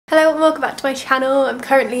and welcome back to my channel. I'm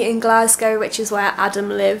currently in Glasgow, which is where Adam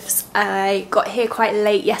lives. I got here quite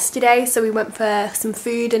late yesterday, so we went for some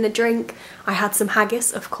food and a drink. I had some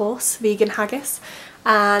haggis, of course, vegan haggis,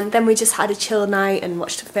 and then we just had a chill night and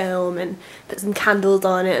watched a film and put some candles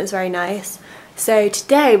on. It was very nice. So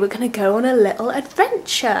today we're going to go on a little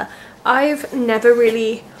adventure. I've never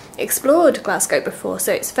really explored Glasgow before,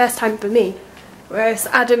 so it's the first time for me. Whereas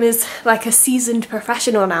Adam is like a seasoned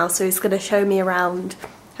professional now, so he's going to show me around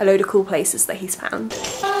a load of cool places that he's found.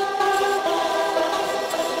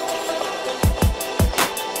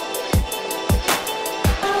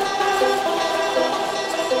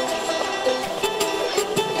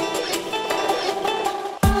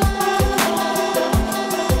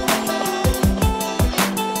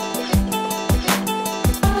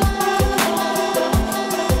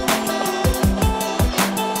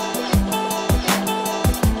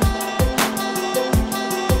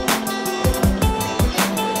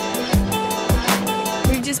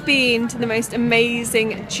 Been to the most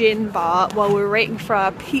amazing gin bar while we were waiting for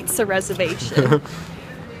our pizza reservation.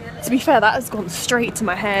 To be fair, that has gone straight to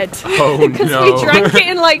my head. Oh because no. we drank it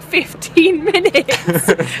in like 15 minutes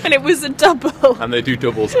and it was a double. And they do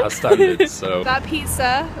doubles as standard, so. That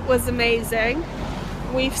pizza was amazing.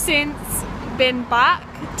 We've since been back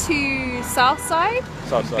to Southside.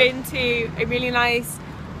 Been to a really nice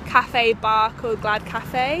cafe bar called Glad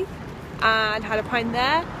Cafe and had a pint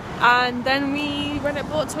there. And then we went and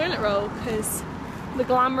bought toilet roll because the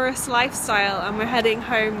glamorous lifestyle, and we're heading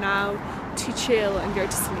home now to chill and go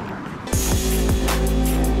to sleep.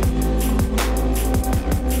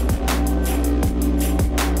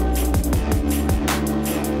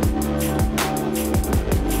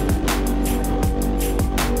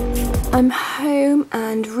 I'm home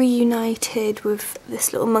and reunited with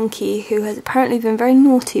this little monkey who has apparently been very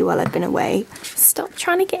naughty while I've been away. Stop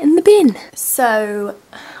trying to get in the bin. So,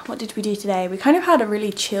 what did we do today? We kind of had a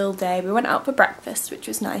really chill day. We went out for breakfast, which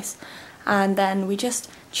was nice, and then we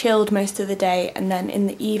just chilled most of the day, and then in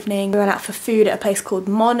the evening we went out for food at a place called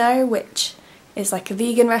Mono, which is like a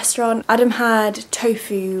vegan restaurant. Adam had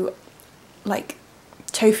tofu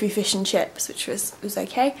fish and chips, which was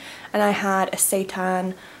okay, and I had a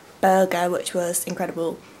seitan burger, which was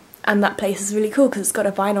incredible. And that place is really cool because it's got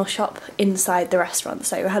a vinyl shop inside the restaurant,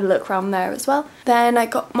 so I had a look around there as well. Then I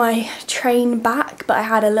got my train back, but I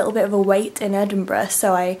had a little bit of a wait in Edinburgh,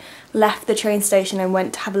 so I left the train station and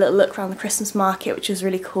went to have a little look around the Christmas market, which was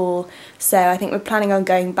really cool. So I think we're planning on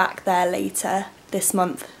going back there later this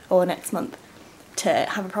month or next month to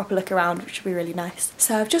have a proper look around, which would be really nice.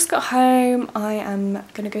 So I've just got home. I am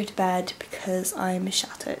gonna go to bed because I'm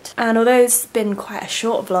shattered. And although it's been quite a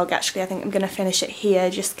short vlog, actually, I think I'm gonna finish it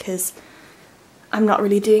here just because I'm not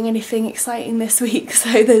really doing anything exciting this week,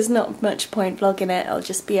 so there's not much point vlogging it. It'll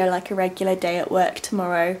just be like a regular day at work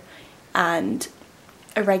tomorrow and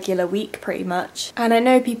a regular week pretty much. And I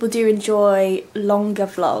know people do enjoy longer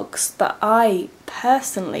vlogs, but I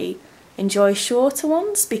personally enjoy shorter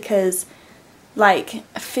ones because like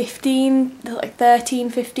 13,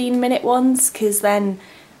 15 minute ones, because then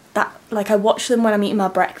that, like, I watch them when I'm eating my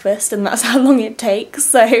breakfast and that's how long it takes,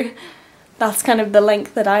 so that's kind of the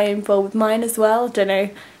length that I aim for with mine as well. Don't know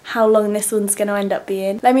how long this one's going to end up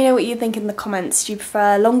being. Let me know what you think in the comments. Do you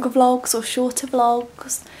prefer longer vlogs or shorter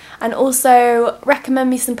vlogs? And also recommend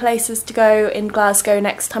me some places to go in Glasgow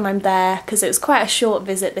next time I'm there, because it was quite a short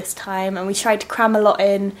visit this time and we tried to cram a lot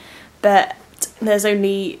in, but there's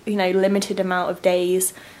only, you know, limited amount of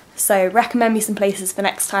days, so recommend me some places for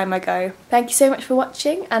next time I go. Thank you so much for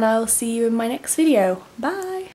watching, and I'll see you in my next video. Bye!